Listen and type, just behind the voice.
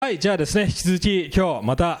はい、じゃあですね、引き続き今日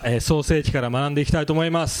また、創世記から学んでいきたいと思い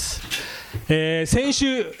ます。先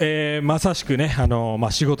週、まさしくね、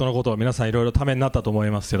仕事のことを皆さんいろいろためになったと思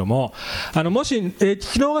いますけども、もし、聞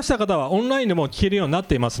き逃した方はオンラインでも聞けるようになっ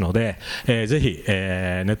ていますので、ぜひ、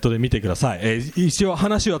ネットで見てください。一応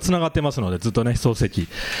話はつながってますので、ずっとね、創世記。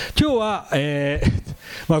今日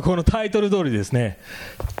は、このタイトル通りですね、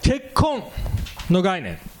結婚の概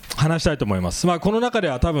念話したいと思います。この中で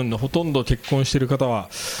は多分ほとんど結婚している方は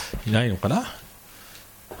いないのかな。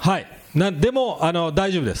はい。でも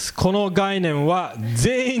大丈夫です。この概念は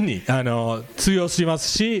全員に通用しま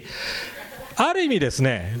すし、ある意味です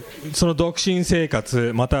ね、その独身生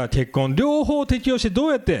活または結婚両方適用してど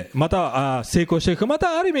うやってまた成功していくか、ま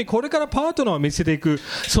たある意味これからパートナーを見つけていく、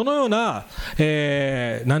そのような、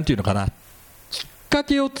なんていうのかな、きっか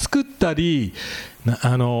けを作ったり、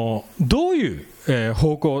どういう、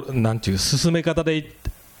方向なんていう進め方で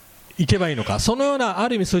いけばいいのか、そのようなあ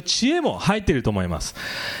る意味そういう知恵も入っていると思います。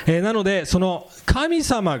なのでその神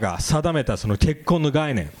様が定めたその結婚の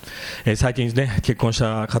概念、最近ね結婚し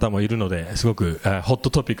た方もいるのですごく、ホット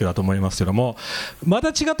トピックだと思いますけども、また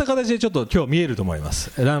違った形でちょっと今日見えると思いま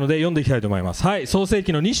す。なので読んでいきたいと思います。はい、創世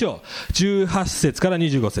記の2章18節から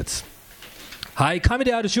25節。はい、神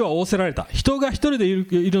である主は仰せられた。人が一人で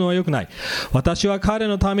いるのは良くない。私は彼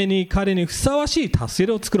のために彼にふさわしい助け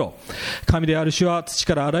手を作ろう。神である主は土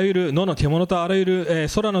からあらゆる野の獣とあらゆる、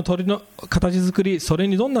空の鳥の形作り、それ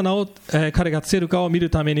にどんな名を、彼がつけるかを見る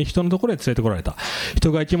ために人のところへ連れてこられた。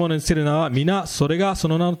人が生き物につける名は皆それがそ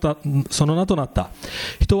の名となった。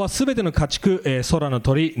人はすべての家畜、空の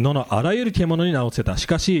鳥、野のあらゆる獣に名をつけた。し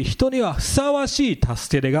かし人にはふさわしい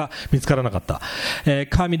助け手が見つからなかった。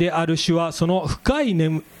神である主はその深い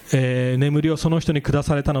眠りをその人に下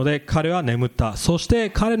されたので彼は眠った。そして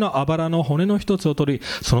彼のあばらの骨の一つを取り、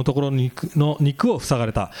そのところの肉を塞が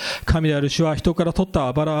れた。神である主は人から取った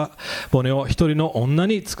あばら骨を一人の女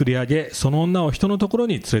に作り上げ、その女を人のところ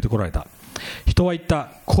に連れてこられた。人は言った。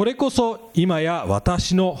これこそ今や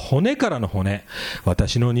私の骨からの骨、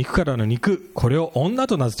私の肉からの肉、これを女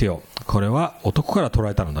と名付けよう。これは男から取ら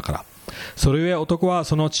れたのだから。それゆえ男は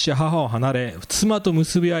その父母を離れ妻と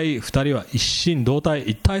結び合い、二人は一心同体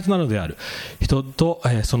一体となるのである。人と、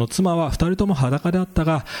その妻は二人とも裸であった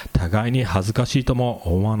が、互いに恥ずかしいとも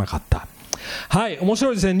思わなかった。はい、面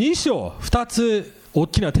白いですね。2章2つ大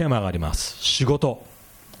きなテーマがあります。仕事、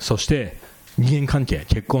そして人間関係、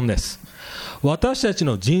結婚です。私たち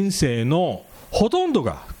の人生のほとんど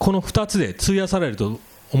がこの2つで費やされると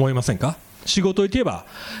思いませんか？仕事行けば、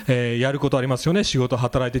やることありますよね。仕事、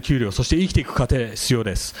働いて給料、そして生きていく過程必要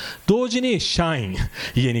です。同時に社員、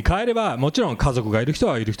家に帰ればもちろん家族がいる人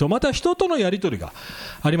はいる人、また人とのやり取りが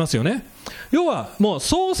ありますよね。要はもう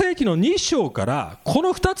創世記の2章からこ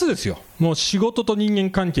の2つですよ。もう仕事と人間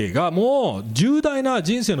関係がもう重大な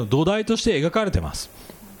人生の土台として描かれています。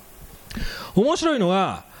面白いの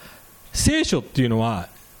は聖書っていうのは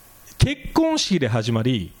結婚式で始ま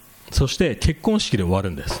り、そして結婚式で終わる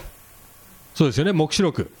んです。そうですよね。黙示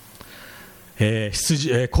録、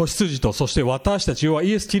子羊とそして私たち、要は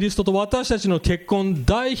イエス・キリストと私たちの結婚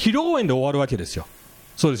大披露宴で終わるわけですよ。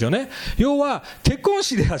そうですよね。要は結婚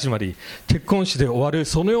式で始まり結婚式で終わる、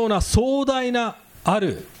そのような壮大なあ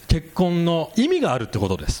る結婚の意味があるってこ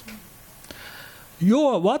とです。要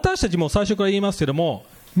は私たちも最初から言いますけども、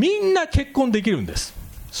みんな結婚できるんです。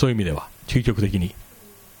そういう意味では究極的に。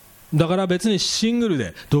だから別にシングル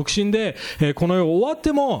で独身で、この世終わっ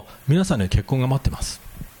ても皆さんに結婚が待ってます。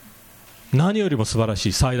何よりも素晴らし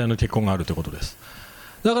い最大の結婚があるということです。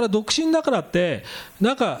だから独身だからって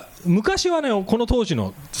なんか昔はね、この当時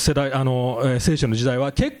の世代、聖書の時代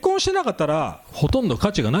は結婚してなかったらほとんど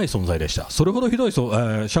価値がない存在でした。それほどひどい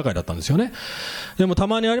社会だったんですよね。でもた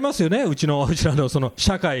まにありますよね。うちらのその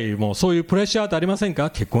社会もそういうプレッシャーってありません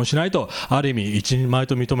か？結婚しないとある意味一人前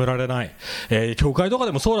と認められない、教会とか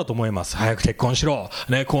でもそうだと思います。早く結婚しろ、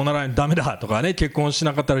ね、こうならないとダメだとかね、結婚し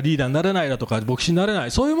なかったらリーダーになれないだとか牧師になれな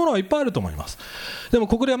い、そういうものはいっぱいあると思います。でも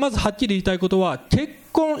ここではまずはっきり言いたいことは、結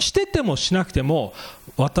婚しててもしなくても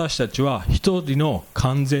私たちは一人の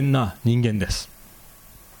完全な人間です。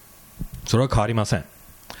それは変わりません。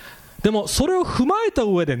でもそれを踏まえた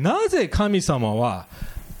上で、なぜ神様は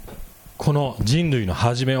この人類の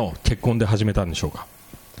始めを結婚で始めたんでしょうか？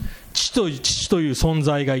父という存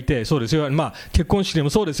在がいて、そうですよ、結婚式でも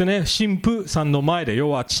そうですよね。新婦さんの前で、要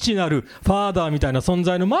は父なるファーダーみたいな存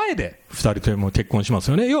在の前で2人とも結婚します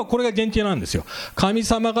よね。要はこれが原型なんですよ。神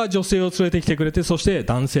様が女性を連れてきてくれて、そして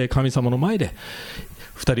男性神様の前で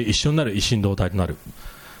2人一緒になる、一心同体となる。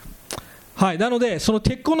はい、なのでその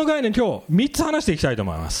結婚の概念、今日3つ話していきたいと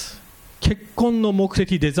思います。結婚の目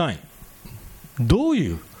的、デザイン、どう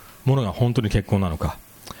いうものが本当に結婚なのか、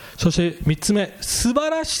そして3つ目、素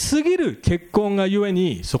晴らしすぎる結婚がゆえ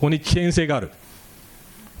にそこに危険性がある、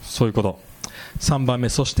そういうこと。3番目、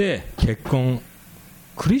そして結婚、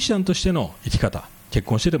クリスチャンとしての生き方、結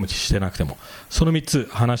婚しててもしてなくても、その3つ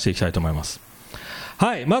話していきたいと思います。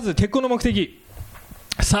はい、まず結婚の目的。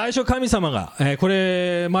最初神様が、こ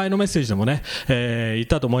れ前のメッセージでもね、言っ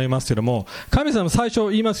たと思いますけども、神様最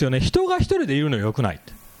初言いますよね、人が一人でいるのは良くない。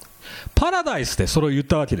パラダイスでそれを言っ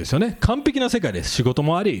たわけですよね。完璧な世界です。仕事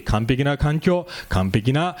もあり、完璧な環境、完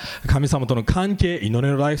璧な神様との関係、祈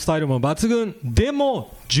りのライフスタイルも抜群で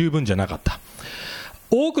も十分じゃなかった。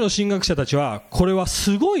多くの神学者たちはこれは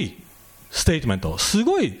すごいステートメント、す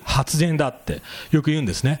ごい発言だってよく言うん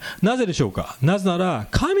ですね。なぜでしょうか。なぜなら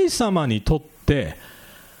神様にとって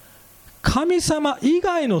神様以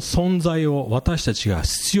外の存在を私たちが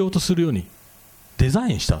必要とするようにデザ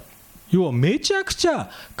インした。要はめちゃくち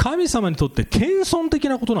ゃ神様にとって謙遜的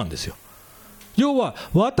なことなんですよ。要は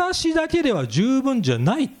私だけでは十分じゃ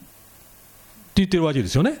ないって言ってるわけで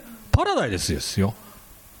すよね。パラダイスですよ。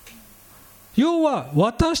要は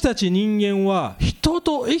私たち人間は人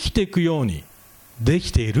と生きていくようにで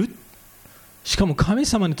きている。しかも神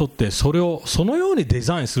様にとってそれをそのようにデ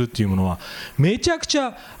ザインするっていうものはめちゃくち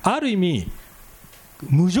ゃある意味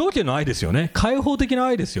無条件の愛ですよね。開放的な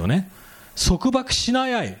愛ですよね。束縛しな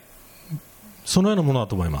い愛、そのようなものだ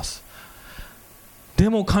と思います。で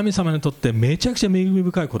も神様にとってめちゃくちゃ恵み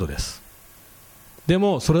深いことです。で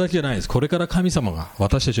もそれだけじゃないです。これから神様が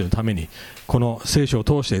私たちのためにこの聖書を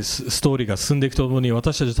通してストーリーが進んでいくとともに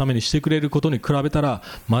私たちのためにしてくれることに比べたら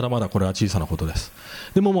まだまだこれは小さなことです。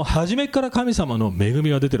でももう初めから神様の恵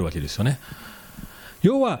みが出てるわけですよね。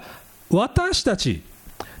要は私たち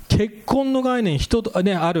結婚の概念、人と、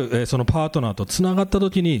ね、あるそのパートナーとつながった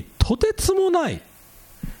時にとてつもない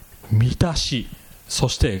満たし、そ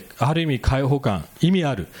してある意味解放感、意味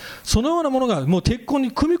ある、そのようなものがもう結婚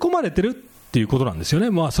に組み込まれてるっていうことなんですよね。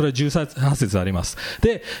まあそれは18節あります。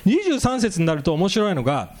で23節になると面白いの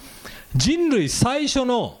が人類最初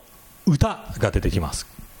の歌が出てきます。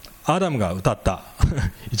アダムが歌った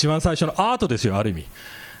一番最初のアートですよ。ある意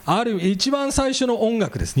味一番最初の音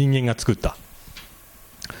楽です。人間が作った。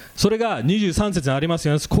それが23節にあります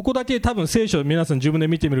よね。ここだけ多分聖書を皆さん自分で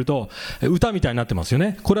見てみると歌みたいになってますよ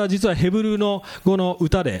ね。これは実はヘブルの語の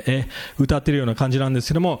歌で歌っているような感じなんです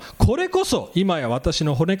けども、これこそ今や私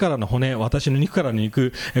の骨からの骨、私の肉からの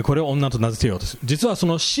肉、これを女と名付けようとする。実はそ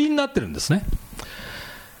の詩になってるんですね。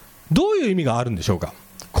どういう意味があるんでしょうか。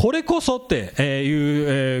これこそって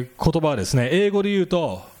いう言葉はですね、英語で言う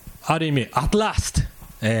とある意味 at last、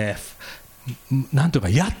なんというか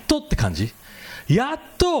やっとって感じ。やっ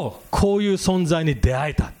とこういう存在に出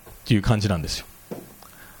会えたっていう感じなんですよ。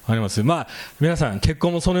あります。まあ皆さん結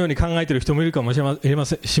婚もそのように考えている人もいるかもしれま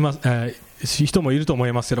せん、人もいると思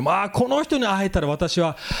いますけども、この人に会えたら私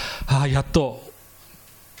はやっと、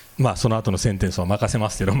まあその後のセンテンスは任せま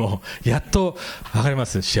すけども、やっと分かりま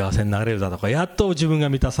す、幸せになれるだとか、やっと自分が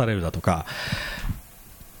満たされるだとか、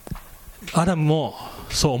アダムも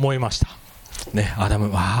そう思いましたね。アダ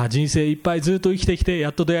ム人生いっぱいずっと生きてきて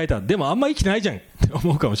やっと出会えた。でもあんま生きてないじゃんって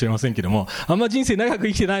思うかもしれませんけども、あんま人生長く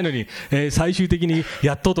生きてないのに、最終的に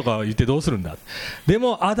やっととか言ってどうするんだ。で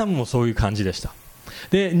もアダムもそういう感じでした。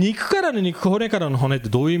で肉からの肉、骨からの骨って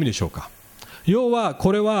どういう意味でしょうか。要は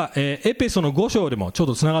これは、エペソの5章でもちょっ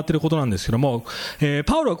とつながっていることなんですけども、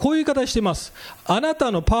パウロはこういう言い方をしています。あな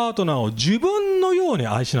たのパートナーを自分のように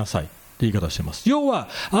愛しなさいって言い方をしています。要は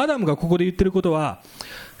アダムがここで言っていることは、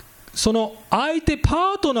その相手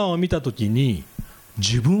パートナーを見たときに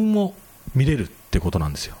自分を見れるってことな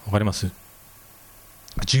んですよ。わかります？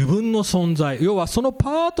自分の存在、要はその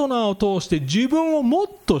パートナーを通して自分をもっ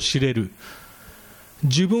と知れる、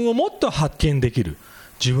自分をもっと発見できる、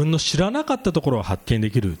自分の知らなかったところを発見で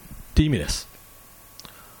きるって意味です。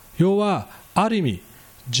要はある意味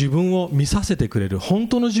自分を見させてくれる、本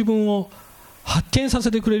当の自分を発見さ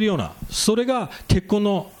せてくれるような、それが結婚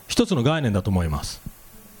の一つの概念だと思います。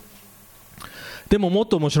でももっ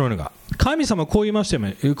と面白いのが、神様はこう言いましたよ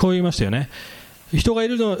ね。人が一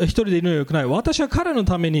人でいるのはよくない。私は彼の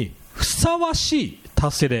ためにふさわしい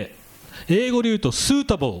達成で、英語で言うと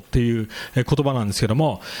suitable っていう言葉なんですけど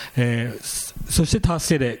も、そして達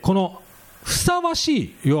成で、このふさわし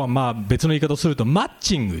い、要はまあ別の言い方をするとマッ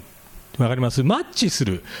チング、わかります？マッチす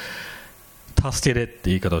る達成でって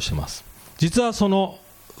言い方をしています。実はその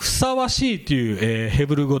ふさわしいという、ヘ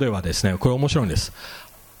ブル語ではですね、これ面白いんです。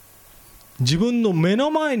自分の目の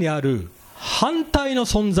前にある反対の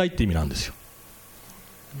存在って意味なんですよ。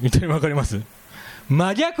言って分かります？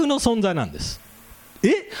真逆の存在なんです。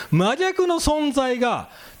真逆の存在が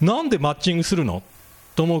なんでマッチングするの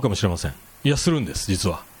と思うかもしれません。いや、するんです。実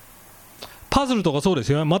はパズルとかそうで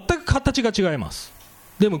すよね。全く形が違います。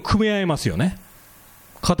でも組み合えますよね。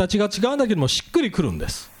形が違うんだけどもしっくりくるんで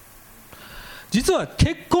す。実は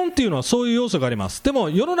結婚っていうのはそういう要素があります。でも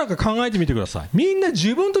世の中考えてみてください。みんな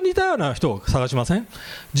自分と似たような人を探しません？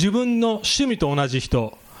自分の趣味と同じ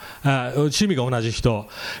人、趣味が同じ人、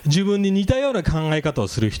自分に似たような考え方を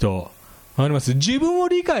する人、わかります？自分を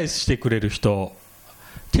理解してくれる人。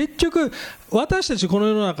結局私たちこの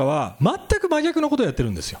世の中は全く真逆のことをやって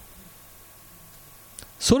るんですよ。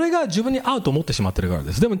それが自分に合うと思ってしまっているから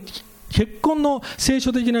です。でも結婚の聖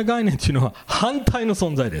書的な概念というのは反対の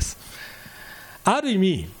存在です。ある意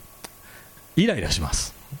味イライラしま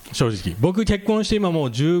す。正直僕結婚して今もう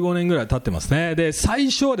15年ぐらい経ってますね。で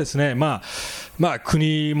最初はですね、まあ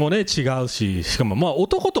国もね違うし、しかも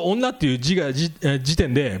男と女っていう時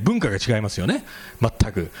点で文化が違いますよね。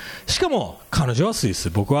全く。しかも彼女はスイス、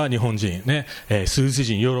僕は日本人ね、スイス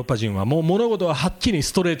人、ヨーロッパ人はもう物事ははっきり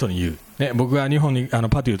ストレートに言う、ね、僕が日本にパ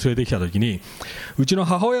ティを連れてきた時にうちの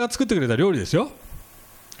母親が作ってくれた料理ですよ。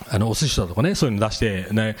お寿司とかね、そういうの出して、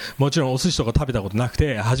ね、もちろんお寿司とか食べたことなく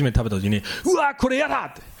て初めて食べた時にうわこれや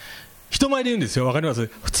だって人前で言うんですよ。わかります？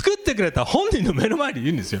作ってくれた本人の目の前で言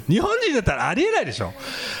うんですよ。日本人だったらありえないでしょ。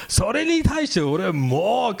それに対して俺は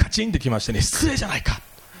もうカチンときましてね、失礼じゃないか。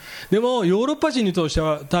でもヨーロッパ人に対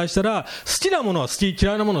したら好きなものは好き、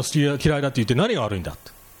嫌いなものは好き嫌いだって言って何が悪いんだっ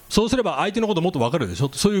て。そうすれば相手のこともっと分かるでしょ。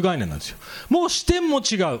そういう概念なんですよ。もう視点も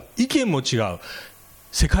違う、意見も違う、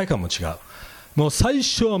世界観も違う。もう最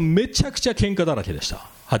初はめちゃくちゃ喧嘩だらけでした。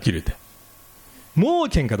はっきり言ってもう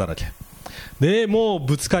喧嘩だらけで、もう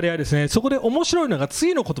ぶつかり合いですね。そこで面白いのが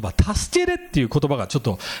次の言葉、助けれっていう言葉がちょっ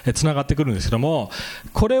とつながってくるんですけども、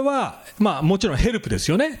これはもちろんヘルプです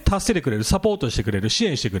よね。助けてくれる、サポートしてくれる、支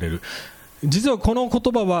援してくれる。実はこの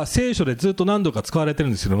言葉は聖書でずっと何度か使われてる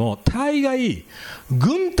んですけども、大概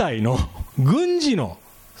軍隊の軍事の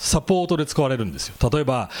サポートで使われるんですよ。例え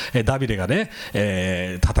ばダビデがね、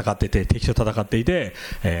戦ってて、敵と戦っていて、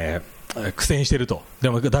苦戦していると。で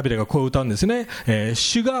もダビデがこう歌うんですね、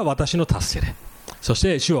主が私の助けで、そし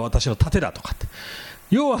て主は私の盾だとかって。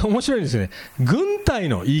要は面白いんですね。軍隊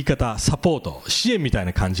の言い方、サポート、支援みたい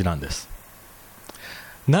な感じなんです。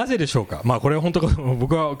なぜでしょうか。これは本当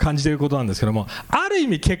僕は感じていることなんですけども、ある意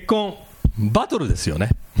味結婚バトルですよね。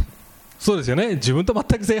そうですよね。自分と全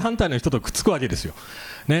く正反対の人とくっつくわけですよ、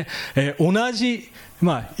ね。同じ、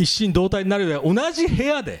一心同体になるように同じ部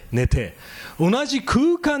屋で寝て同じ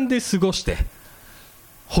空間で過ごして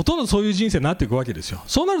ほとんどそういう人生になっていくわけですよ。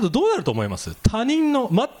そうなるとどうなると思います？他人の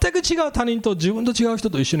全く違う他人と自分と違う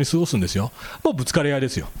人と一緒に過ごすんですよ。もうぶつかり合いで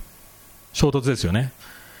すよ。衝突ですよね。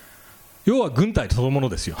要は軍隊そのもの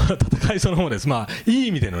ですよ。戦いそのものです。いい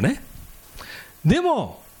意味でのね。で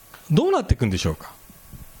もどうなっていくんでしょうか。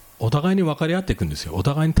お互いに分かり合っていくんですよ。お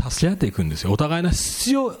互いに助け合っていくんですよ。お互いの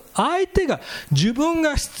必要、相手が自分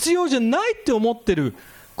が必要じゃないって思ってる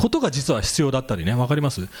ことが実は必要だったりね。分かり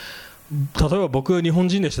ます？例えば僕は日本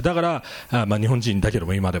人でした。だから日本人だけど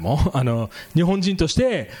も今でも日本人とし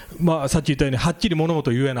て、さっき言ったようにはっきり物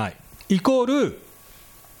事を言えないイコール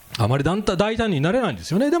あまり大胆になれないんで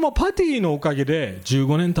すよね。でもパティのおかげで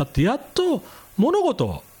15年経ってやっと物事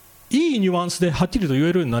をいいニュアンスではっきりと言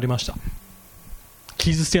えるようになりました。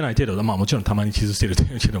傷つけない程度だ。もちろんたまに傷つけると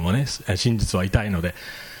いうけどもね、真実は痛いので。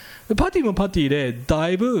パティもパティでだ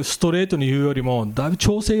いぶストレートに言うよりもだいぶ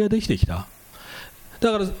調整ができてきた。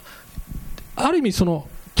だからある意味その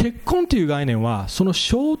結婚という概念はその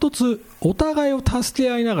衝突、お互いを助け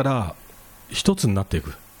合いながら一つになってい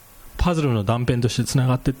くパズルの断片としてつな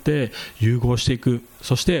がっていって融合していく、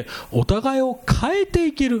そしてお互いを変えて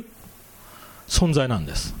いける存在なん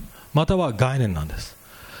です。または概念なんです。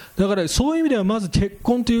だからそういう意味ではまず結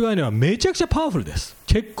婚という概念はめちゃくちゃパワフルです。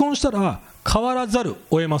結婚したら変わらざるを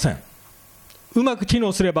得ません。うまく機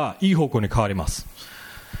能すればいい方向に変わります。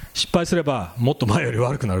失敗すればもっと前より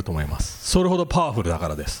悪くなると思います。それほどパワフルだか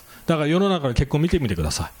らです。だから世の中の結婚見てみてく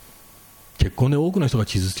ださい。結婚で多くの人が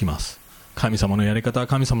傷つきます。神様のやり方、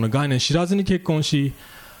神様の概念知らずに結婚し、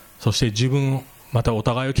そして自分またお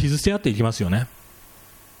互いを傷つけ合っていきますよね。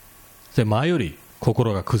で前より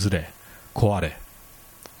心が崩れ壊れ、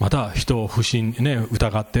また人を不信、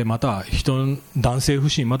疑って、また男性不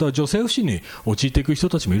信、または女性不信に陥っていく人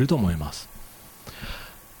たちもいると思います。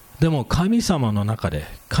でも神様の中で、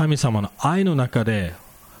神様の愛の中で、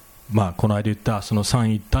この間言ったその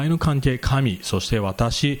三一体の関係、神、そして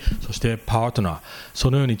私、そしてパートナー、そ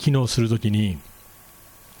のように機能するときに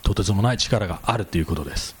とてつもない力があるということ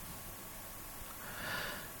です。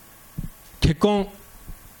結婚、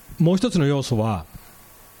もう一つの要素は、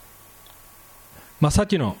さっ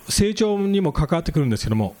きの成長にも関わってくるんです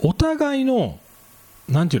けども、お互いの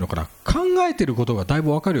なんていうのかな、考えていることがだい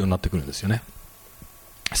ぶ分かるようになってくるんですよね。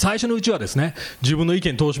最初のうちはですね、自分の意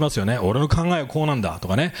見通しますよね。俺の考えはこうなんだと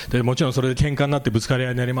かね。でもちろんそれで喧嘩になってぶつかり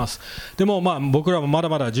合いになります。でも僕らもまだ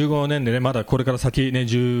まだ15年でね、まだこれから先ね、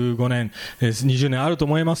15年、20年あると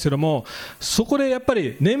思いますけども、そこでやっぱ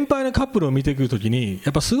り年配のカップルを見ていくときに、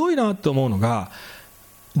やっぱすごいなと思うのが、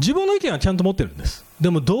自分の意見はちゃんと持ってるんです。で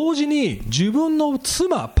も同時に自分の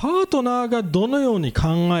妻、パートナーがどのように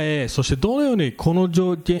考え、そしてどのようにこの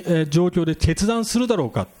状況で決断するだろ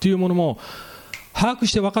うかっていうものも把握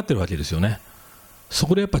して分かってるわけですよね。そ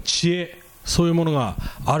こでやっぱ知恵、そういうものが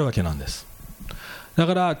あるわけなんです。だ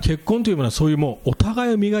から結婚というものはそういうもうお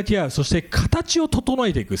互いを磨き合う、そして形を整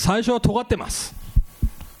えていく。最初は尖ってます。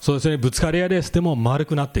そうですね、ぶつかり合いです。でも丸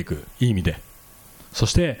くなっていく、いい意味で。そ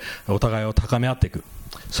してお互いを高め合っていく、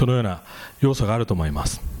そのような要素があると思いま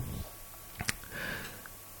す。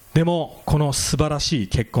でもこの素晴らしい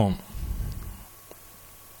結婚、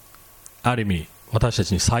ある意味私た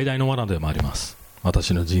ちに最大の罠でもあります。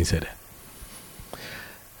私の人生で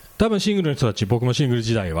多分シングルの人たち、僕もシングル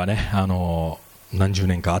時代はね、何十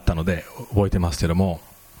年かあったので覚えてますけども、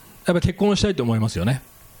やっぱり結婚したいと思いますよね。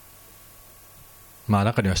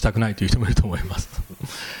中にはしたくないという人もいると思います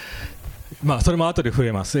それも後で増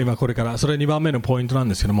えます。今これからそれ2番目のポイントなん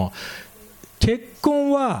ですけども、結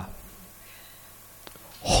婚は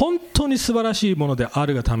本当に素晴らしいものであ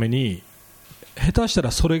るがために、下手した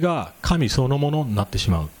らそれが神そのものになって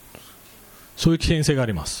しまう、そういう危険性があ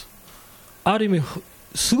ります。ある意味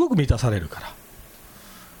すごく満たされるから、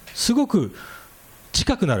すごく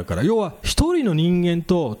近くなるから、要は一人の人間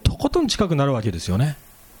ととことん近くなるわけですよね。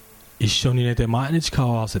一緒に寝て毎日顔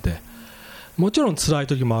を合わせて、もちろん辛い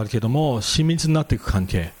時もあるけども親密になっていく関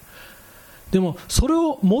係。でもそれ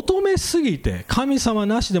を求めすぎて、神様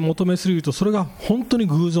なしで求めすぎると、それが本当に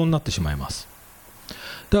偶像になってしまいます。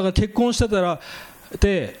だから結婚してたら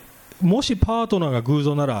で、もしパートナーが偶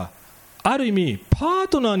像なら、ある意味パー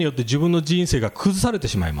トナーによって自分の人生が崩されて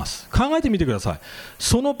しまいます。考えてみてください。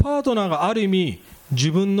そのパートナーがある意味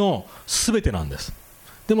自分の全てなんです。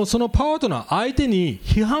でもそのパートナー相手に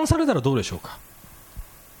批判されたらどうでしょうか。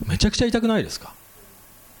めちゃくちゃ痛くないですか。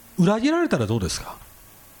裏切られたらどうですか。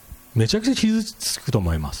めちゃくちゃ傷つくと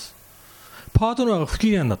思います。パートナーが不機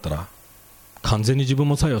嫌だったら完全に自分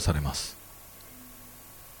も作用されます。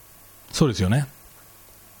そうですよね。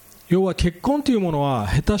要は結婚というものは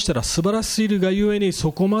下手したら素晴らしすぎるがゆえに、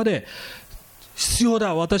そこまで必要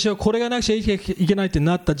だ、私はこれがなくちゃいけないって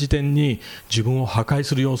なった時点に自分を破壊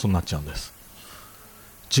する要素になっちゃうんです。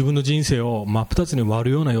自分の人生を真っ二つに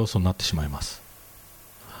割るような要素になってしまいます。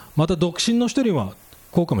また独身の人には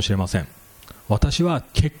こうかもしれません。私は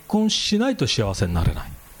結婚しないと幸せになれな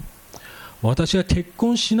い、私は結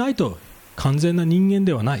婚しないと完全な人間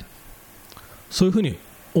ではない、そういうふうに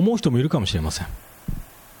思う人もいるかもしれません。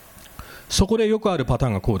そこでよくあるパター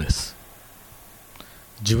ンがこうです。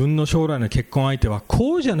自分の将来の結婚相手は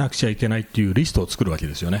こうじゃなくちゃいけないっていうリストを作るわけ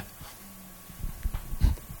ですよね。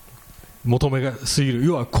求めがすぎる、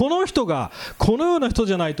要はこの人がこのような人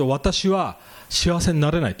じゃないと私は幸せに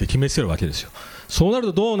なれないって決めつけるわけですよ。そうなる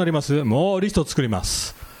とどうなります？もうリストを作りま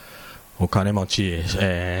す。お金持ち、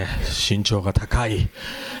身長が高い、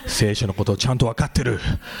聖書のことをちゃんと分かってる、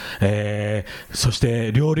そし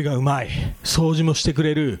て料理がうまい、掃除もしてく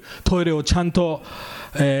れる、トイレをちゃんと、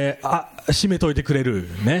閉めといてくれる、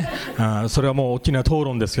ね、それはもう大きな討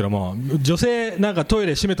論ですけども、女性なんかトイ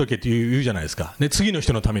レ閉めとけって言うじゃないですか、ね、次の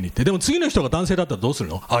人のためにって。でも次の人が男性だったらどうする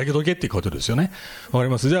の？あげとけっていうことですよね。わか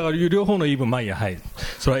ります？じゃあ両方の言い分、まあいいや、はい、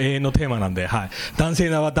それは永遠のテーマなんで、はい、男性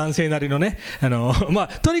は男性なりのね、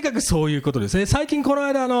とにかくそういうことですね。最近この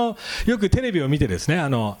間よくテレビを見てですね、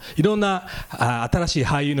いろんな新しい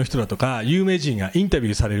俳優の人だとか有名人がインタビ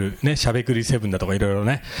ューされるね、しゃべくり7だとかいろいろ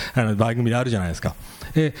ね、番組であるじゃないですか。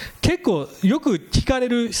結構よく聞かれ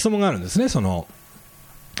る質問があるんですね、その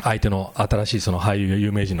相手の新しいその俳優や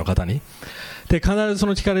有名人の方に。で必ずそ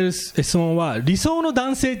の聞かれる質問は、理想の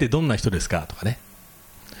男性ってどんな人ですかとかね。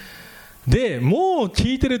でもう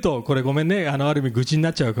聞いてると、これごめんね、ある意味愚痴に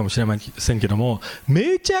なっちゃうかもしれませんけども、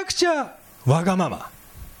めちゃくちゃわがまま、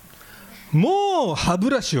もう歯ブ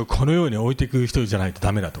ラシをこのように置いていく人じゃないと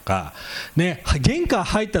ダメだとか、ね、玄関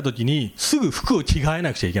入った時にすぐ服を着替え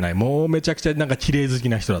なくちゃいけない、もうめちゃくちゃなんか綺麗好き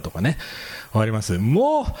な人だとかね。わかります？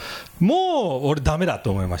もう俺ダメだと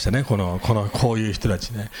思いましたね、こういう人た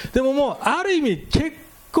ちね。でももうある意味結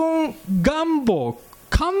婚願望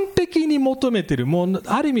完璧に求めてる、もう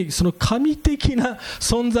ある意味その神的な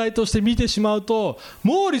存在として見てしまうと、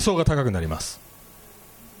もう理想が高くなります。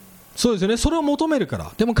そうですよね、それを求めるか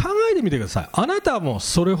ら。でも考えてみてください。あなたも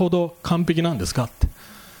それほど完璧なんですかって。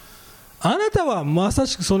あなたはまさ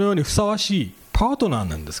しくそのようにふさわしいパパートナー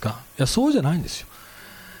なんですか？いや、そうじゃないんですよ。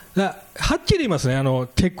はっきり言いますね。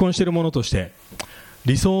結婚している者として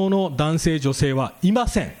理想の男性女性はいま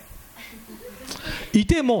せん。い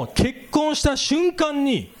ても結婚した瞬間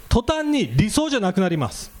に途端に理想じゃなくなり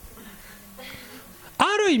ます。あ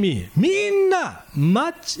る意味みんな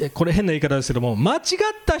これ変な言い方ですけども、間違っ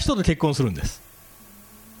た人と結婚するんです。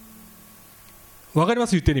わかりま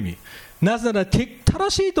す？言ってる意味。なぜなら正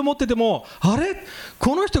しいと思ってても、あれ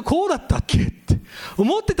この人こうだったっけって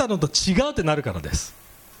思ってたのと違うってなるからです。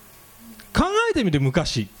考えてみて、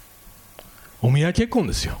昔お見合い結婚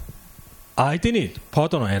ですよ。相手にパー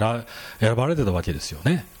トナー選ばれてたわけですよ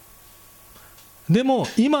ね。でも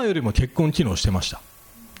今よりも結婚機能してました。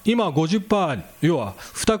今は 50%、 要は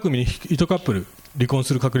2組に1カップル離婚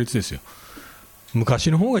する確率ですよ。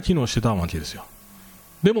昔の方が機能してたわけですよ。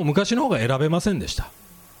でも昔の方が選べませんでした。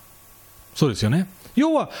そうですよね。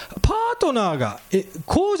要はパートナーが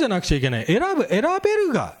こうじゃなくちゃいけない、選べ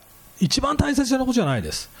るが一番大切なことじゃないで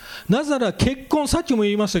す。なぜなら結婚、さっきも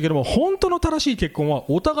言いましたけども、本当の正しい結婚は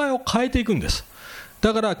お互いを変えていくんです。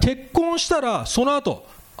だから結婚したらその後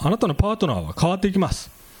あなたのパートナーは変わっていきます。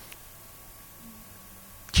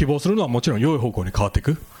希望するのはもちろん良い方向に変わってい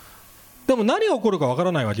く。でも何が起こるかわか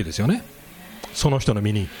らないわけですよね。その人の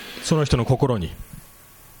身に、その人の心に。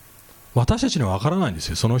私たちにはわからないんです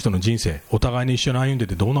よ。その人の人生、お互いに一緒に歩んで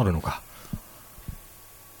てどうなるのか。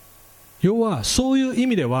要はそういう意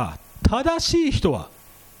味では正しい人は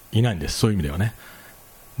いないんです。そういう意味ではね。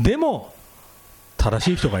でも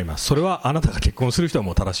正しい人がいます。それはあなたが結婚する人は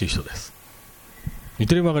もう正しい人です。言っ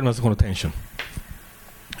てる意味わかります？このテンション。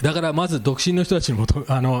だからまず独身の人たちにも伝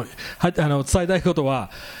えたいこと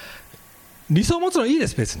は、理想を持つのはいいで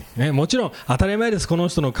す。別に、ね、もちろん当たり前です。この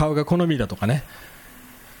人の顔が好みだとかね。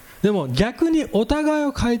でも逆にお互い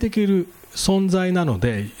を変えていける存在なの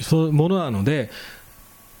で、そういうものなので、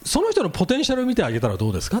その人のポテンシャルを見てあげたら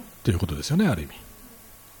どうですかということですよね、ある意味。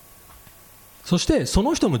そしてそ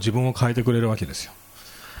の人も自分を変えてくれるわけですよ。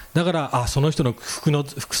だからその人の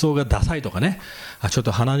服装がダサいとかね、ちょっ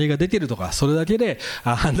と鼻毛が出てるとか、それだけで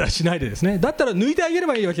判断しないでですね、だったら抜いてあげれ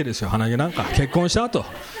ばいいわけですよ。鼻毛なんか結婚した後、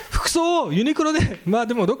服装をユニクロで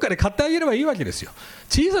でもどっかで買ってあげればいいわけですよ。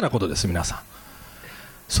小さなことです。皆さん、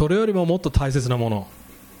それよりももっと大切なもの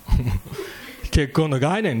結婚の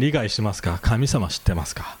概念理解してますか？神様知ってま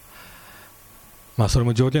すか？それ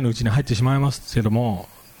も条件のうちに入ってしまいますけども、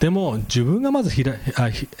でも自分がまずへ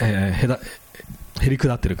りく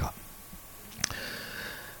だっているか、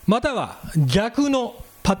または逆の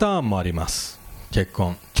パターンもあります。結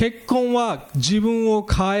婚は自分を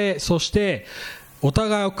変え、そしてお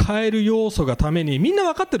互いを変える要素がために、みんな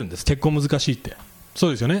分かってるんです。結婚難しいって。そ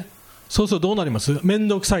うですよね。そうするとどうなります？面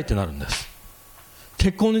倒くさいってなるんです。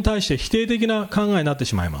結婚に対して否定的な考えになって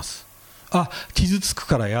しまいます。傷つく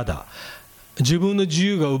から嫌だ、自分の自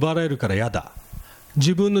由が奪われるから嫌だ、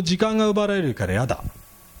自分の時間が奪われるから嫌だ、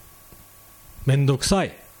面倒くさ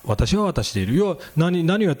い、私は私でいる。要は何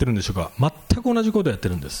をやってるんでしょうか？全く同じことをやって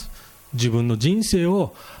るんです。自分の人生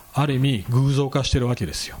をある意味偶像化しているわけ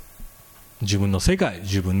ですよ。自分の世界、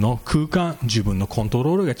自分の空間、自分のコント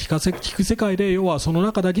ロールが効く世界で、要はその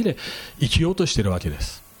中だけで生きようとしているわけで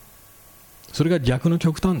す。それが逆の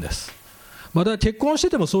極端です。また結婚して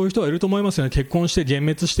てもそういう人はいると思いますよね。結婚して幻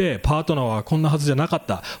滅して、パートナーはこんなはずじゃなかっ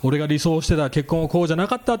た、俺が理想してた結婚はこうじゃな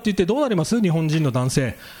かったって言って、どうなります？日本人の男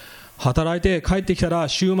性、働いて帰ってきたら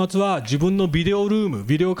週末は自分のビデオ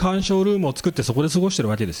鑑賞ルームを作って、そこで過ごしてる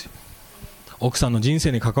わけですよ。奥さんの人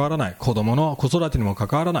生に関わらない、子供の子育てにも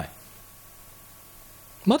関わらない。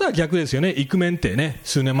また逆ですよね。イクメンってね、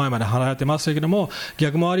数年前まで離れてましたけども、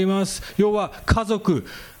逆もあります。要は家族、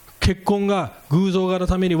結婚が偶像がある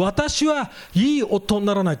ために、私はいい夫に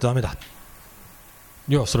ならないとダメだ。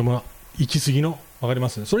要はそれも行き過ぎの、わかりま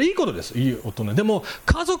す？それいいことです。いい夫になる。でも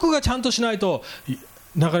家族がちゃんとしないと、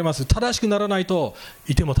わかります？正しくならないと、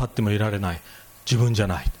いても立ってもいられない、自分じゃ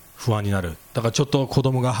ない、不安になる。だからちょっと子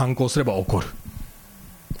供が反抗すれば怒る。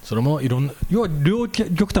それもいろんな、要は両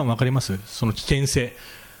極端分かります？その危険性。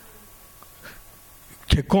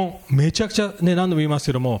結婚めちゃくちゃね、何度も言います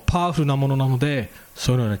けども、パワフルなものなので、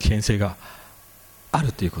そういうような危険性があ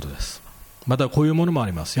るということです。またこういうものもあ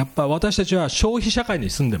ります。やっぱ私たちは消費社会に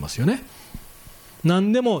住んでますよね。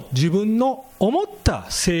何でも自分の思っ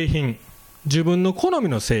た製品、自分の好み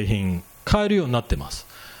の製品買えるようになってます。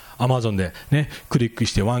アマゾンでね、クリック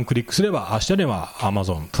してワンクリックすれば、明日にはアマ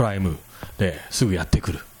ゾンプライムですぐやって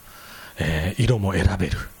くる。色も選べ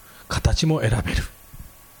る、形も選べる、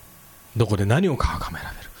どこで何を買うかも選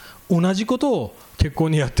べる。同じことを結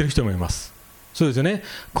婚にやってる人もいます。そうですよね。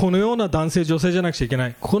このような男性女性じゃなくちゃいけな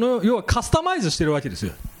い、要はカスタマイズしてるわけです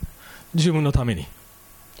よ、自分のために。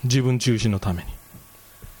自分中心のために。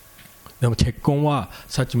でも結婚は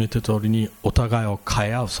さっきも言った通りにお互いを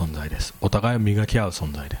変え合う存在です。お互いを磨き合う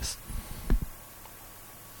存在です。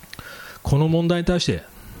この問題に対して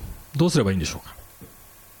どうすればいいんでしょうか。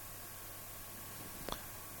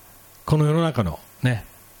この世の中のね、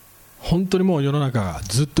本当にもう世の中が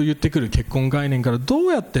ずっと言ってくる結婚概念からど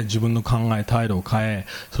うやって自分の考え態度を変え、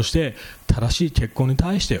そして正しい結婚に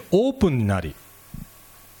対してオープンになり、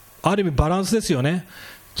ある意味バランスですよね。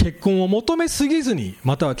結婚を求めすぎずに、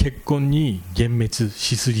または結婚に幻滅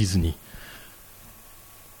しすぎずに、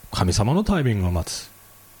神様のタイミングを待つ、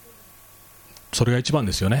それが一番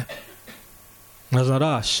ですよね。なぜな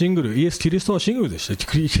らシングル、イエス・キリストはシングルでした。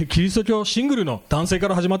キリスト教シングルの男性か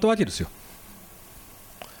ら始まったわけですよ。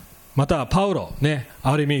またパウロ、ね、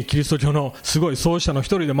ある意味キリスト教のすごい創始者の一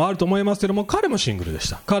人でもあると思いますけれども、彼もシングルでし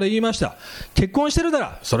た。彼言いました。結婚してるな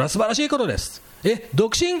らそれは素晴らしいことです。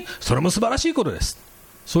独身、それも素晴らしいことです。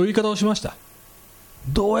そういう言い方をしました。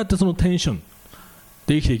どうやってそのテンション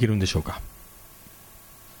で生きていけるんでしょうか。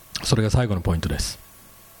それが最後のポイントです。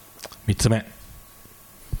3つ目、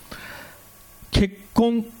結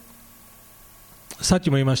婚、さっき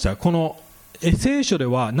も言いました、この聖書で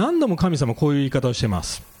は何度も神様こういう言い方をしていま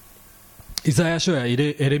す。イザヤ書やエ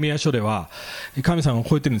レミヤ書では神様がこう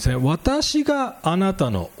言ってるんですね。私があなた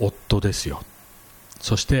の夫ですよ、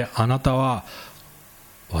そしてあなたは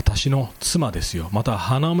私の妻ですよ、また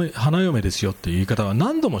花嫁ですよという言い方は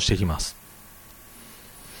何度もしてきます。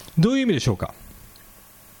どういう意味でしょうか。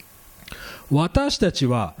私たち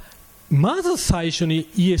はまず最初に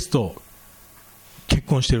イエスと結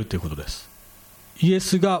婚しているということです。イエ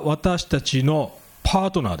スが私たちのパー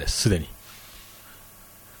トナーです。すでに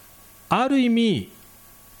ある意味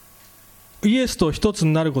イエスと一つ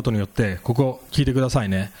になることによって、ここ聞いてください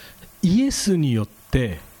ね、イエスによっ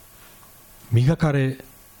て磨かれ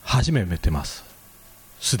始めてます。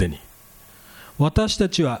すでに私た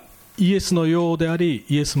ちはイエスのようであり、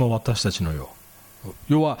イエスも私たちのよう。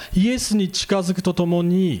要はイエスに近づくととも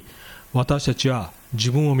に私たちは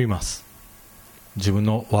自分を見ます。自分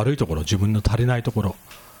の悪いところ、自分の足りないところ、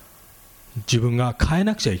自分が変え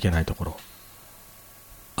なくちゃいけないところ、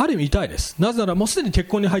ある意味痛いです。なぜならもうすでに結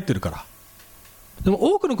婚に入ってるから。で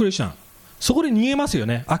も多くのクリスチャンそこで逃げますよ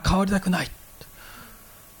ね。変わりたくない、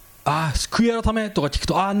悔い改めとか聞く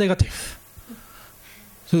とネガティブ、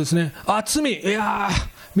そうですね、罪、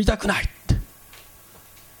見たくないって。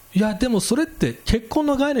いやでもそれって結婚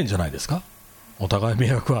の概念じゃないですか。お互い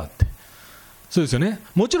迷惑はあって、そうですよね。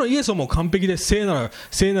もちろんイエスはもう完璧です。聖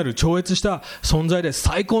なる超越した存在です。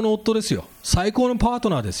最高の夫ですよ。最高のパート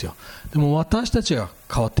ナーですよ。でも私たちが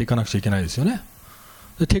変わっていかなくちゃいけないですよね。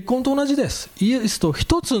で結婚と同じです。イエスと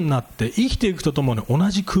一つになって生きていくとともに、同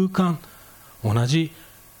じ空間、同じ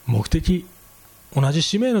目的、同じ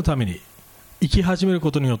使命のために生き始める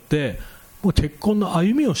ことによって、もう結婚の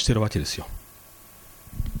歩みをしているわけですよ。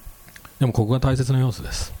でもここが大切な要素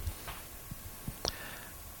です。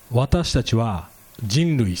私たちは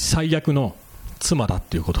人類最悪の妻だ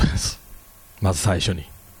ということです。まず最初に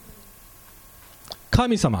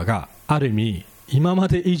神様がある意味今ま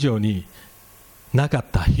で以上になかっ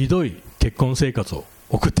たひどい結婚生活を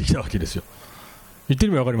送ってきたわけですよ。言って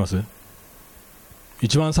る意味わかります？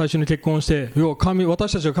一番最初に結婚して、要は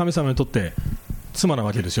私たちは神様にとって妻な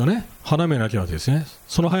わけですよね。花嫁なわけですね。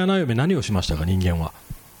その花嫁何をしましたか。人間は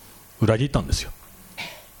裏切ったんですよ。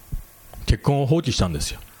結婚を放棄したんで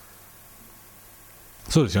すよ。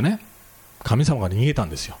そうですよね。神様から逃げたん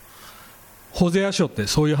ですよ。ホゼア書って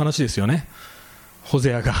そういう話ですよね。ホ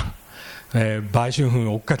ゼアが、売春婦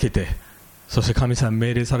を追っかけて、そして神様に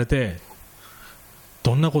命令されて、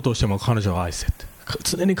どんなことをしても彼女を愛せって、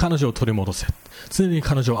常に彼女を取り戻せ、常に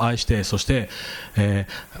彼女を愛して、そして、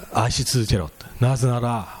愛し続けろって。なぜな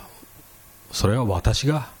らそれは私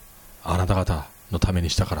があなた方のために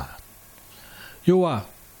したからだ。要は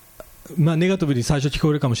ネガティブに最初聞こ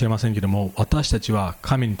えるかもしれませんけれども、私たちは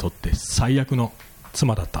神にとって最悪の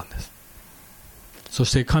妻だったんです。そ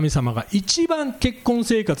して神様が一番結婚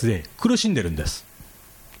生活で苦しんでるんです。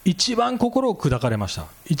一番心を砕かれました。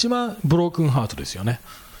一番ブロークンハートですよね。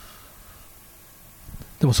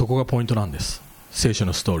でもそこがポイントなんです。聖書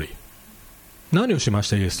のストーリー、何をしまし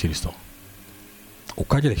た。イエス・キリスト追っ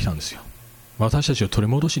かけてきたんですよ。私たちを取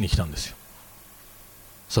り戻しに来たんですよ。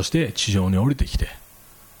そして地上に降りてきて、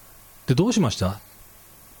でどうしました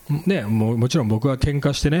ね。もちろん僕は喧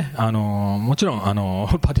嘩してね、もちろん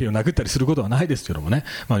パティを殴ったりすることはないですけどもね、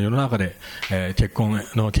世の中で、結婚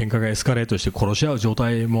の喧嘩がエスカレートして殺し合う状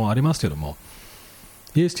態もありますけども、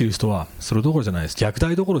イエス・キリストはそれどころじゃないです。虐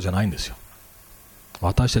待どころじゃないんですよ。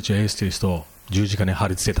私たちはイエス・キリストを十字架に貼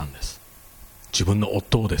り付けたんです。自分の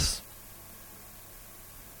夫をです。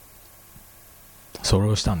それ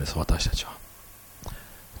をしたんです、私たちは。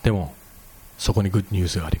でもそこにグッドニュー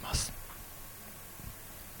スがあります。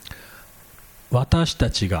私た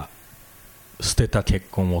ちが捨てた結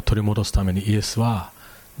婚を取り戻すためにイエスは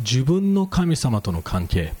自分の神様との関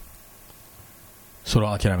係、それ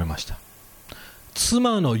を諦めました。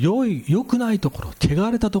妻の良くないところ、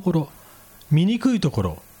汚れたところ、醜いとこ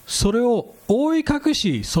ろ、それを覆い隠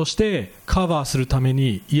し、そしてカバーするため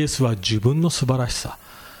にイエスは自分の素晴らしさ、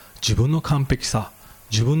自分の完璧さ、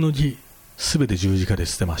自分の義、すべて十字架で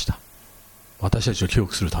捨てました。私たちを記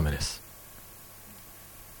憶するためです。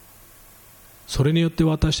それによって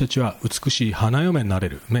私たちは美しい花嫁になれ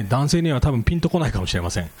る、男性には多分ピンとこないかもしれま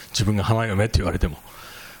せん。自分が花嫁って言われても、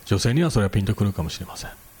女性にはそれはピンとくるかもしれませ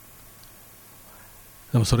ん。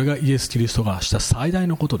でもそれがイエス・キリストがした最大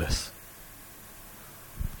のことです。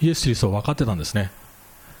イエス・キリストは分かってたんですね。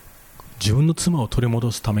自分の妻を取り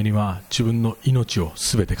戻すためには自分の命を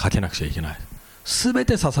全てかけなくちゃいけない、全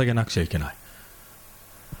て捧げなくちゃいけない。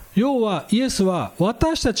要はイエスは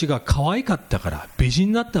私たちが可愛かったから、美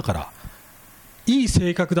人だったから、いい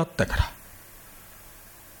性格だったから、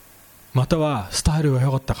またはスタイルが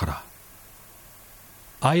良かったから、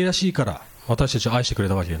愛らしいから私たちを愛してくれ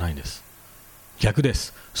たわけじゃないんです。逆で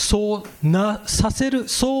す。そう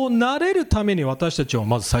なれるために私たちを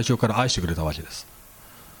まず最初から愛してくれたわけです。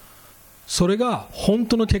それが本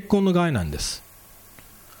当の結婚の概念なんです。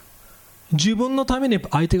自分のために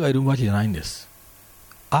相手がいるわけじゃないんです。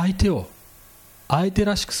相手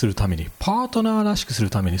らしくするために、パートナーらしくする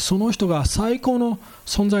ために、その人が最高の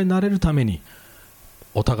存在になれるために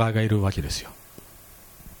お互いがいるわけですよ。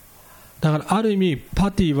だからある意味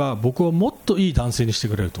パティは僕をもっといい男性にして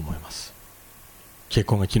くれると思います。結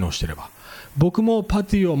婚が機能していれば僕もパ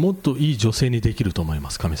ティをもっといい女性にできると思いま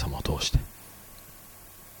す。神様を通して。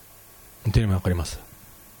言ってる意味分かります？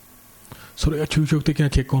それが究極的な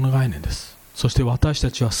結婚の概念です。そして私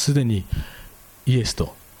たちはすでにイエス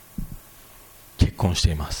と結婚し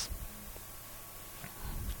ています。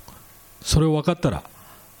それを分かったら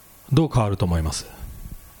どう変わると思います？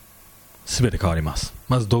すべて変わります。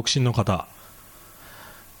まず独身の方、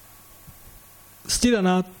好きだ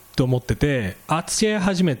なと思ってて付き合い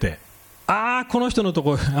始めて、この人のと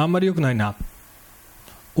こあんまり良くないな、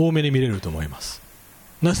多めに見れると思います。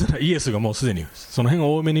なぜならイエスがもうすでにその辺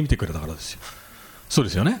を多めに見てくれたからですよ。そう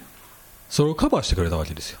ですよね。それをカバーしてくれたわ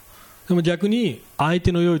けですよ。でも逆に相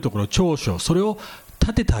手の良いところ、長所、それを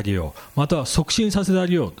立ててあげよう、または促進させてあ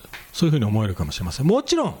げよう、そういうふうに思えるかもしれません。も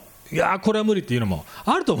ちろんこれは無理っていうのも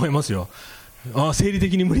あると思いますよ。生理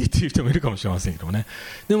的に無理っていう人もいるかもしれませんけどもね。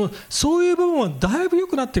でもそういう部分はだいぶ良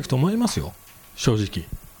くなっていくと思いますよ。正直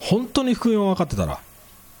本当に福音を分かってたら。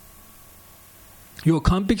要は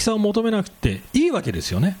完璧さを求めなくていいわけで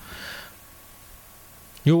すよね。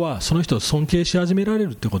要はその人を尊敬し始められ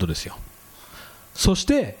るってことですよ。そし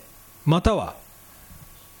てまたは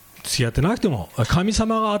付き合ってなくても神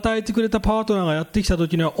様が与えてくれたパートナーがやってきた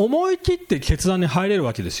時には思い切って決断に入れる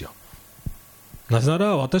わけですよ。なぜな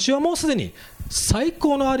ら私はもうすでに最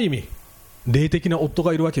高のある意味霊的な夫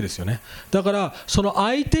がいるわけですよね。だからその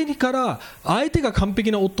相手が完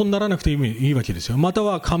璧な夫にならなくていいわけですよ。また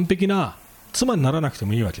は完璧な妻にならなくて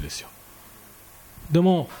もいいわけですよ。で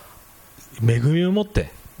も恵みを持っ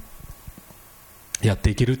てやって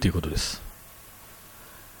いけるということです。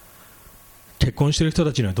結婚している人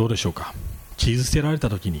たちにはどうでしょうか。傷つけられた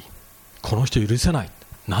時にこの人許せない、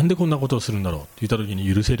なんでこんなことをするんだろうと言った時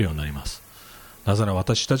に許せるようになります。なぜなら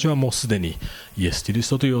私たちはもうすでにイエス・キリス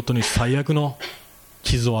トという夫に最悪の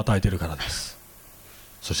傷を与えているからです。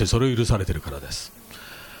そしてそれを許されているからです。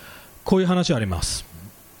こういう話あります。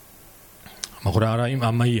これはあ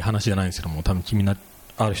んまいい話じゃないんですけども、多分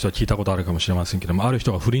ある人は聞いたことあるかもしれませんけども、ある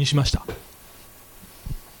人が不倫しました。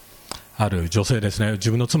ある女性ですね、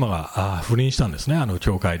自分の妻が不倫したんですね、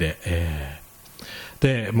教会で。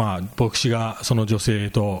で牧師がその女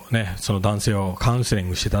性と、その男性をカウンセリン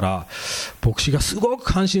グしてたら、牧師がすごく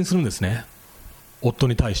感心するんですね、夫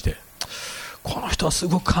に対して。この人はす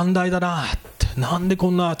ごく寛大だなって、なんで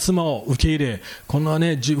こんな妻を受け入れ、こんな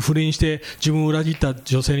不倫して自分を裏切った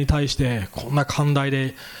女性に対してこんな寛大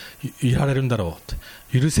でいられるんだろうっ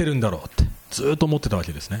て、許せるんだろうってずっと思ってたわ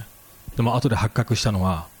けですね。でも後で発覚したの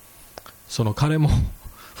は、その彼も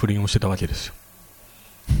不倫をしてたわけですよ。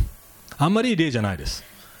あんまりいい例じゃないです。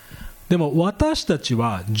でも私たち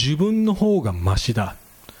は自分の方がマシだ、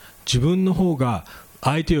自分の方が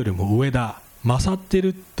相手よりも上だ、勝ってる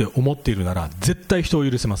って思っているなら絶対人を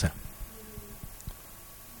許せません。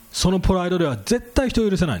そのプライドでは絶対人を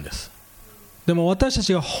許せないんです。でも私た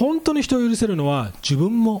ちが本当に人を許せるのは自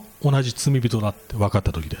分も同じ罪人だって分かっ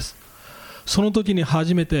た時です。その時に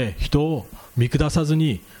初めて人を見下さず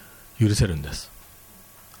に許せるんです。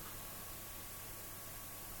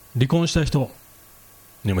離婚した人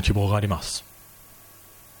にも希望があります。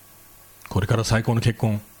これから最高の結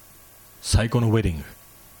婚、最高のウェディング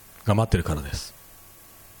が待ってるからです。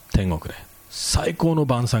天国で最高の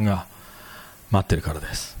晩餐が待ってるから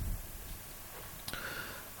です。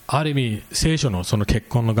ある意味聖書のその結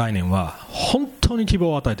婚の概念は本当に希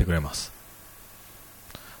望を与えてくれます。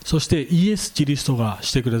そしてイエス・キリストが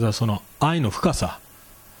してくれたその愛の深さ、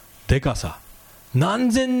でかさ、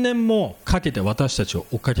何千年もかけて私たちを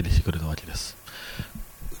追っかけてきてくれたわけです。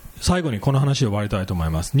最後にこの話を終わりたいと思い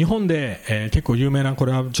ます。日本で、結構有名な、こ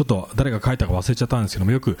れはちょっと誰が書いたか忘れちゃったんですけど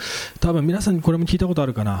も、よく多分皆さんにこれも聞いたことあ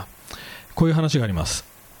るかな。こういう話があります。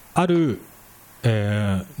ある、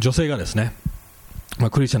女性がですね、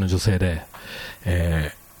クリスチャンの女性で、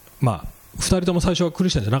2人とも最初はクリ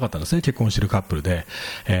スチャンじゃなかったんですね。結婚しているカップルで、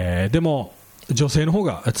でも女性の方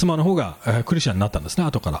が、妻の方がクリスチャンになったんですね、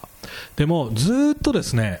後から。でもずっとで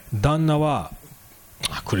すね、旦那は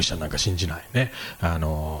クリスチャンなんか信じないね、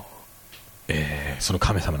その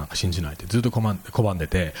神様なんか信じないってずっと拒んで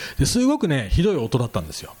て、ですごくね、ひどい夫だったん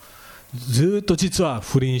ですよ。ずっと実は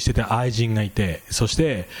不倫してて、愛人がいて、そし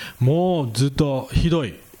てもうずっとひど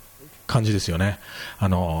い感じですよね。だ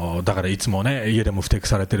からいつもね、家でもふてく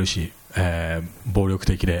されてるし、暴力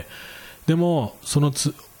的で。でもその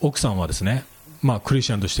奥さんはですね、クリス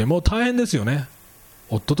チャンとしてもう大変ですよね。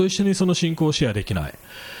夫と一緒にその信仰をシェアできない。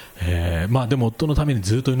でも夫のために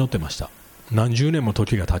ずっと祈ってました。何十年も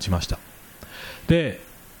時が経ちました。で、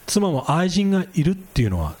妻も愛人がいるっていう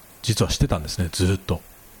のは実は知ってたんですね、ずっと。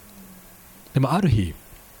でもある日、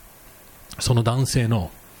その男性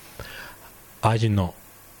の愛人の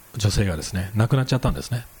女性がですね、亡くなっちゃったんで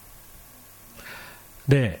すね。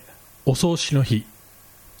で、お葬式の日、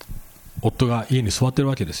夫が家に座ってる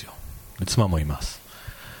わけですよ。で、妻もいます。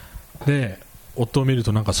で、夫を見る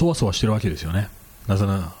となんかそわそわしてるわけですよね。なぜ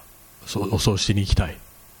ならお葬式に行きたい、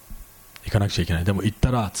行かなくちゃいけない。でも行っ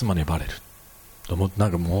たら妻にバレると、な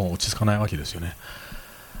んかもう落ち着かないわけですよね。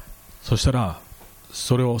そしたら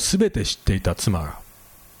それを全て知っていた妻が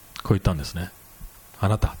こう言ったんですね。あ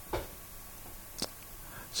なた、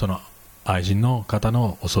その愛人の方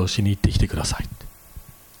のお葬式に行ってきてください。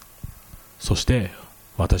そして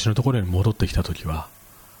私のところに戻ってきたときは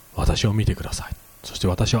私を見てください。そして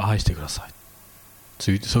私を愛してください。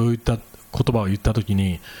そういった言葉を言ったとき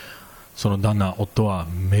に、その旦那、夫は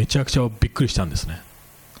めちゃくちゃびっくりしたんですね。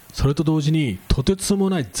それと同時にとてつも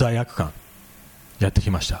ない罪悪感やってき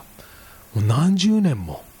ました。もう何十年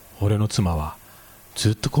も俺の妻は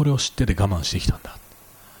ずっとこれを知ってて我慢してきたんだ、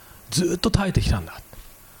ずっと耐えてきたんだ。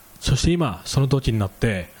そして今その時になっ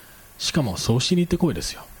て、しかも葬式に行ってこいで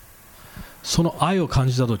すよ。その愛を感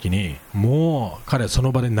じた時に、もう彼はそ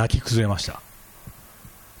の場で泣き崩れました。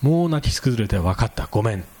もう泣き崩れて、分かった、ご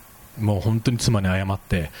めん、もう本当に妻に謝っ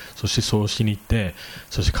て、そして葬式に行って、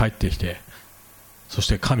そして帰ってきて、そし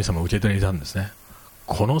て神様を受け取りたんですね。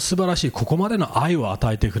この素晴らしい、ここまでの愛を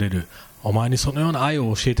与えてくれる、お前にそのような愛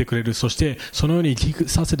を教えてくれる、そしてそのように生き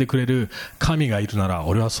させてくれる神がいるなら、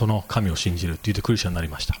俺はその神を信じるって言ってクリスチャンになり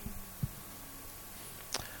ました。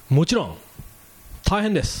もちろん大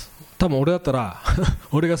変です。多分俺だったら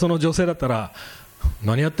俺がその女性だったら、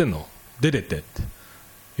何やってんの、出てってって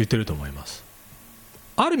言ってると思います。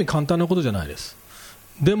ある意味簡単なことじゃないです。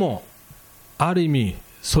でもある意味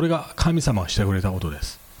それが神様がしてくれたことで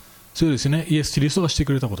す。そうですね、イエス・キリストがして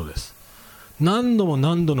くれたことです。何度も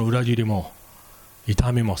何度の裏切りも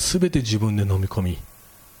痛みも全て自分で飲み込み、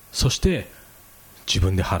そして自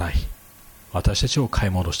分で払い、私たちを買い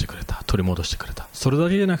戻してくれた、取り戻してくれた。それだ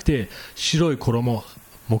けじゃなくて、白い衣、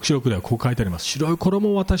黙示録ではこう書いてあります。白い衣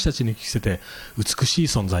を私たちに着せて美しい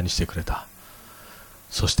存在にしてくれた。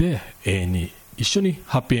そして永遠に一緒に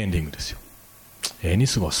ハッピーエンディングですよ。永遠に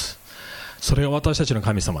過ごす。それが私たちの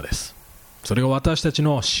神様です。それが私たち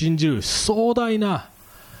の信じる壮大な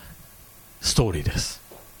ストーリーです。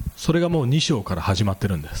それがもう2章から始まって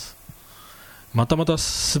るんです。またまた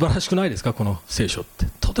素晴らしくないですか、この聖書って。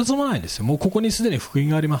とてつもないんですよ。もうここにすでに福音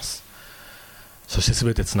があります。そして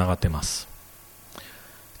全てつながっています。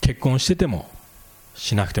結婚してても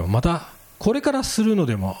しなくても、またこれからするの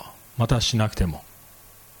でもまたしなくても、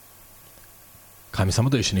神様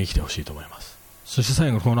と一緒に生きてほしいと思います。そして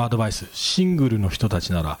最後、このアドバイス、シングルの人た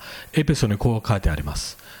ちならエペソにこう書いてありま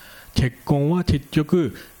す。結婚は結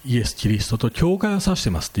局イエス・キリストと教会を指して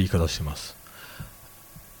ますって言い方をしています。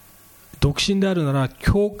独身であるなら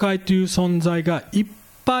教会という存在がいっ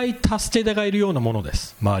ぱい助け手がいるようなもので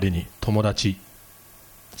す。周りに友達、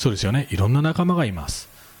そうですよね、いろんな仲間がいます。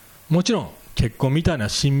もちろん結婚みたいな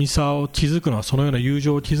親密さを築くのは、そのような友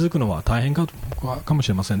情を築くのは大変かもし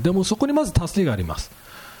れません。でもそこにまず助けがあります。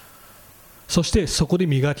そしてそこで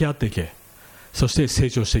磨き合っていけ。そして成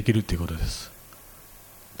長していけるということです。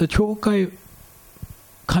で、教会、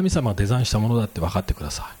神様がデザインしたものだって分かってくだ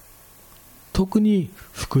さい。特に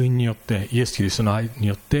福音によって、イエス・キリストの愛に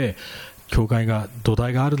よって教会が土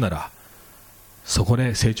台があるなら、そこ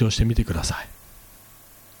で成長してみてください。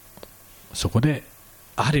そこで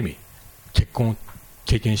ある意味結婚を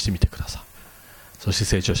経験してみてください。そして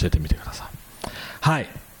成長してみてください。はい、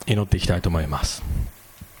祈っていきたいと思います。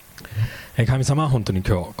神様は本当に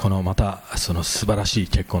今日このまたその素晴らしい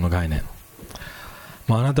結婚の概念、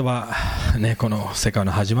もうあなたはね、この世界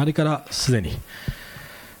の始まりからすでに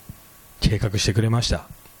計画してくれました。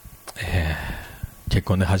結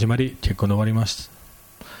婚で始まり、結婚で終わります。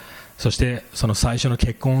そしてその最初の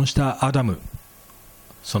結婚をしたアダム、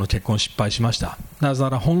その結婚失敗しました。なぜな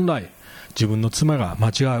ら本来自分の妻が間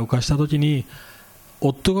違いを犯したときに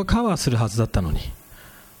夫がカバーするはずだったのに、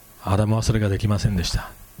アダムはそれができませんでした。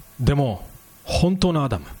でも本当のア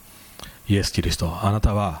ダム、イエス・キリスト、あな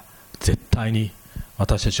たは絶対に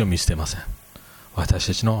私たちを見捨てません。私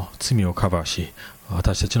たちの罪をカバーし、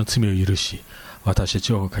私たちの罪を許し、私た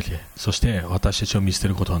ちを追いかけ、そして私たちを見捨て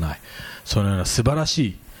ることはない、そのような素晴らし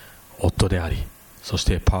い夫であり、そし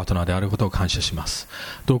てパートナーであることを感謝します。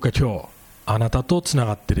どうか今日あなたとつな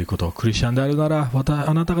がっていること、クリスチャンであるなら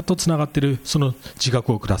あなたとつながっているその自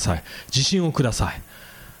覚をください。自信をください。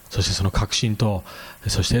そしてその確信と、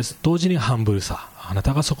そして同時にハンブルさ、あな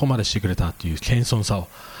たがそこまでしてくれたという謙遜さを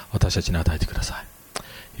私たちに与えてください。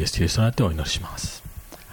イエス・キリストによってお祈りします。